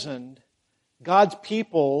imprisoned, God's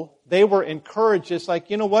people, they were encouraged. It's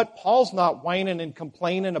like, you know what? Paul's not whining and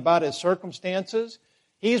complaining about his circumstances.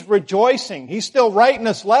 He's rejoicing. He's still writing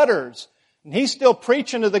us letters. And he's still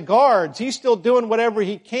preaching to the guards. He's still doing whatever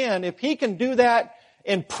he can. If he can do that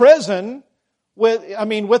in prison with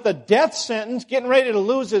a death sentence, getting ready to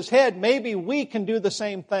lose his head, maybe we can do the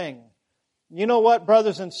same thing. You know what,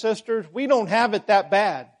 brothers and sisters? We don't have it that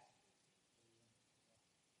bad.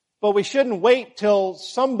 But we shouldn't wait till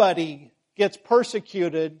somebody gets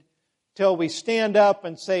persecuted till we stand up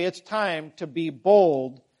and say it's time to be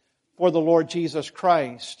bold for the Lord Jesus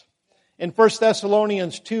Christ. In 1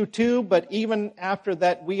 Thessalonians 2:2, but even after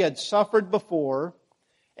that we had suffered before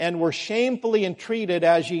and were shamefully entreated,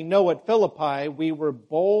 as ye know at Philippi, we were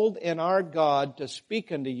bold in our God to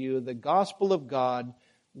speak unto you the gospel of God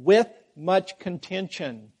with much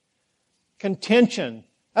contention. Contention.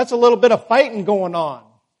 That's a little bit of fighting going on.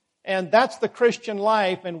 And that's the Christian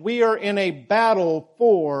life, and we are in a battle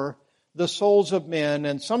for the souls of men.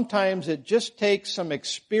 And sometimes it just takes some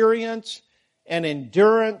experience and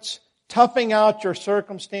endurance, toughing out your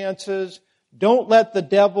circumstances. Don't let the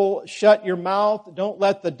devil shut your mouth. Don't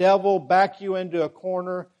let the devil back you into a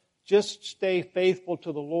corner. Just stay faithful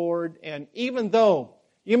to the Lord. And even though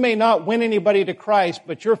you may not win anybody to Christ,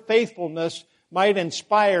 but your faithfulness might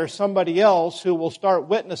inspire somebody else who will start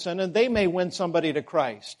witnessing, and they may win somebody to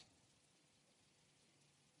Christ.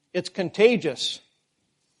 It's contagious.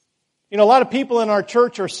 You know, a lot of people in our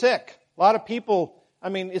church are sick. A lot of people,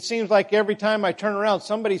 it seems like every time I turn around,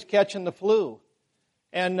 somebody's catching the flu.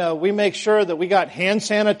 And we make sure that we got hand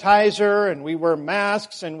sanitizer and we wear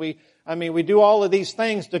masks and we do all of these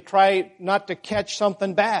things to try not to catch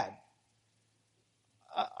something bad.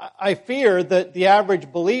 I fear that the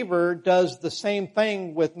average believer does the same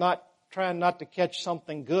thing with trying not to catch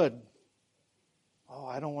something good. Oh,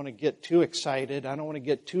 I don't want to get too excited. I don't want to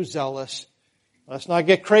get too zealous. Let's not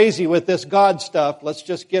get crazy with this God stuff. Let's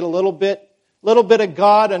just get a little bit of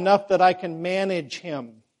God, enough that I can manage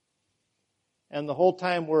Him. And the whole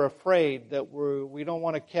time we're afraid that we don't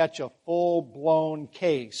want to catch a full-blown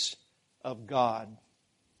case of God.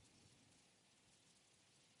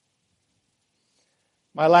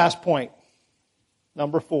 My last point,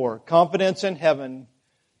 number 4, confidence in heaven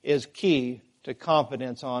is key to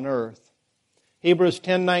confidence on earth. Hebrews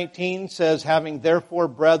 10:19 says, having therefore,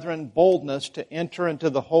 brethren, boldness to enter into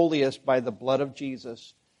the holiest by the blood of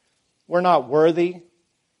Jesus. We're not worthy.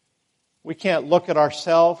 We can't look at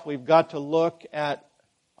ourselves. We've got to look at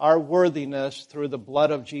our worthiness through the blood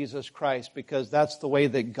of Jesus Christ, because that's the way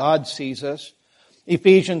that God sees us.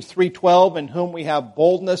 Ephesians 3:12, in whom we have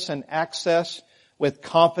boldness and access with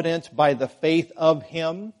confidence by the faith of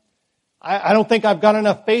Him. I don't think I've got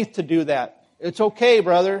enough faith to do that. It's okay,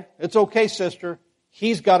 brother. It's okay, sister.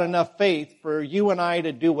 He's got enough faith for you and I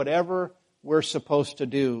to do whatever we're supposed to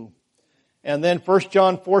do. And then 1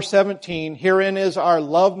 John 4:17, herein is our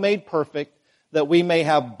love made perfect, that we may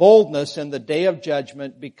have boldness in the day of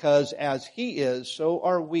judgment, because as He is, so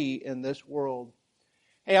are we in this world.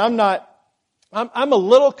 Hey, I'm a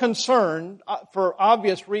little concerned, for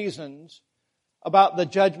obvious reasons, about the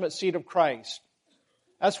judgment seat of Christ.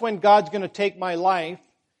 That's when God's going to take my life,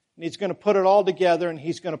 and He's going to put it all together, and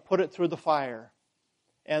He's going to put it through the fire.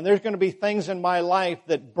 And there's going to be things in my life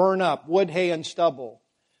that burn up, wood, hay, and stubble.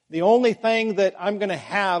 The only thing that I'm going to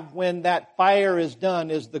have when that fire is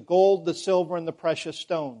done is the gold, the silver, and the precious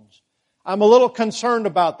stones. I'm a little concerned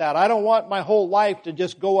about that. I don't want my whole life to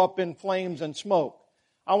just go up in flames and smoke.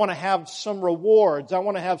 I want to have some rewards. I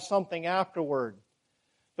want to have something afterward.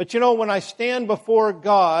 But you know, when I stand before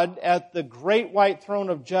God at the great white throne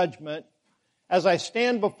of judgment, as I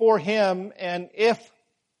stand before Him, and if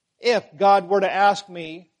God were to ask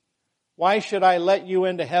me, why should I let you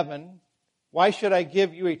into heaven? Why should I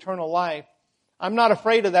give you eternal life? I'm not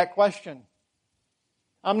afraid of that question.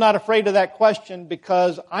 I'm not afraid of that question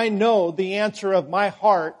because I know the answer of my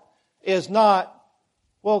heart is not,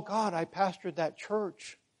 well, God, I pastored that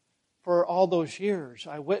church for all those years.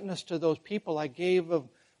 I witnessed to those people. I gave of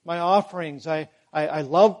my offerings. I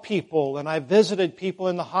love people, and I visited people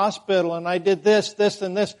in the hospital, and I did this,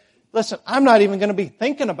 and this. Listen, I'm not even going to be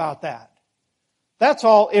thinking about that. That's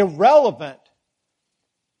all irrelevant.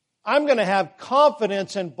 I'm going to have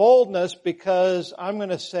confidence and boldness because I'm going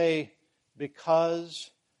to say,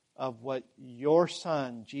 because of what your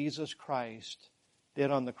Son, Jesus Christ,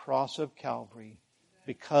 did on the cross of Calvary,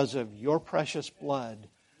 because of your precious blood,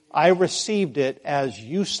 I received it as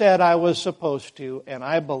you said I was supposed to, and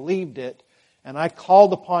I believed it, and I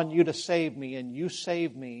called upon you to save me, and you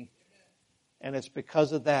saved me, and it's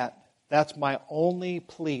because of that. That's my only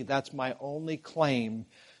plea, that's my only claim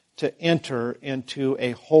to enter into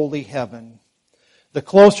a holy heaven. The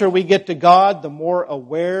closer we get to God, the more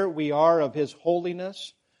aware we are of His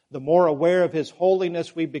holiness. The more aware of His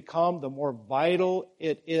holiness we become, the more vital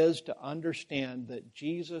it is to understand that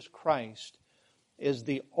Jesus Christ is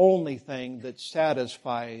the only thing that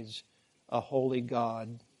satisfies a holy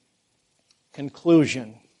God.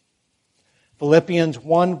 Conclusion. Philippians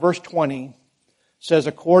 1 verse 20 says,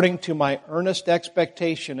 according to my earnest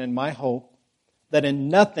expectation and my hope, that in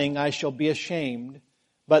nothing I shall be ashamed,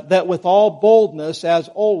 but that with all boldness, as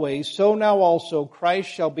always, so now also Christ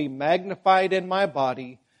shall be magnified in my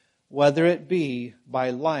body, whether it be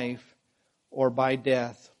by life or by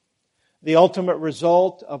death. The ultimate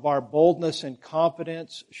result of our boldness and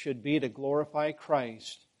confidence should be to glorify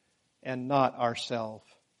Christ and not ourselves.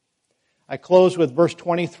 I close with verse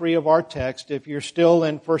 23 of our text. If you're still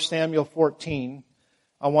in 1 Samuel 14,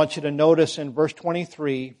 I want you to notice in verse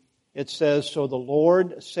 23, it says, so the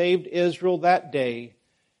Lord saved Israel that day,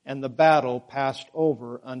 and the battle passed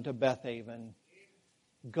over unto Bethaven.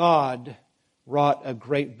 God wrought a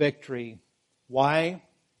great victory. Why?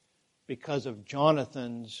 Because of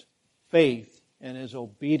Jonathan's faith and his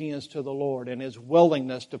obedience to the Lord and his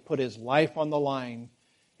willingness to put his life on the line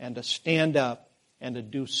and to stand up and to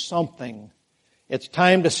do something. It's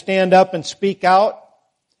time to stand up and speak out.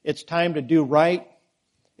 It's time to do right.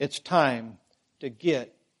 It's time to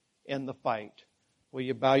get in the fight. Will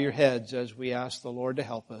you bow your heads as we ask the Lord to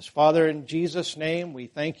help us? Father, in Jesus' name, we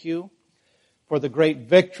thank you for the great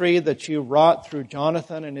victory that you wrought through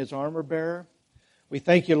Jonathan and his armor bearer. We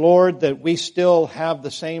thank you, Lord, that we still have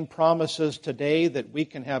the same promises today, that we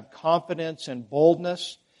can have confidence and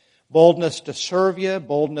boldness. Boldness to serve you,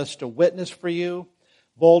 boldness to witness for you,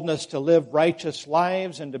 boldness to live righteous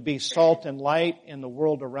lives and to be salt and light in the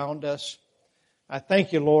world around us. I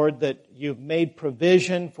thank you, Lord, that you've made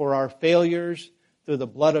provision for our failures through the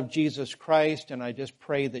blood of Jesus Christ, and I just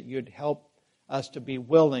pray that you'd help us to be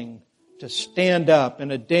willing to stand up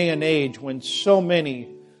in a day and age when so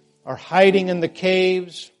many are hiding in the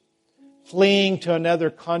caves, fleeing to another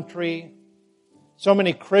country. So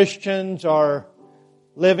many Christians are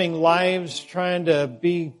living lives trying to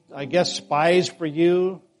be, spies for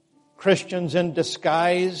you, Christians in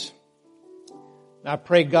disguise. And I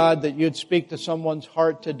pray, God, that you'd speak to someone's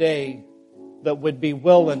heart today that would be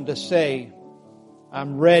willing to say,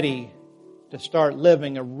 I'm ready to start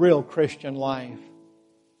living a real Christian life.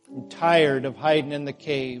 I'm tired of hiding in the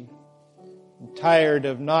cave. I'm tired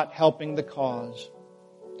of not helping the cause.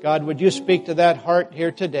 God, would you speak to that heart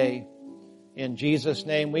here today? In Jesus'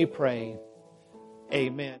 name we pray.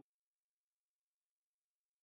 Amen.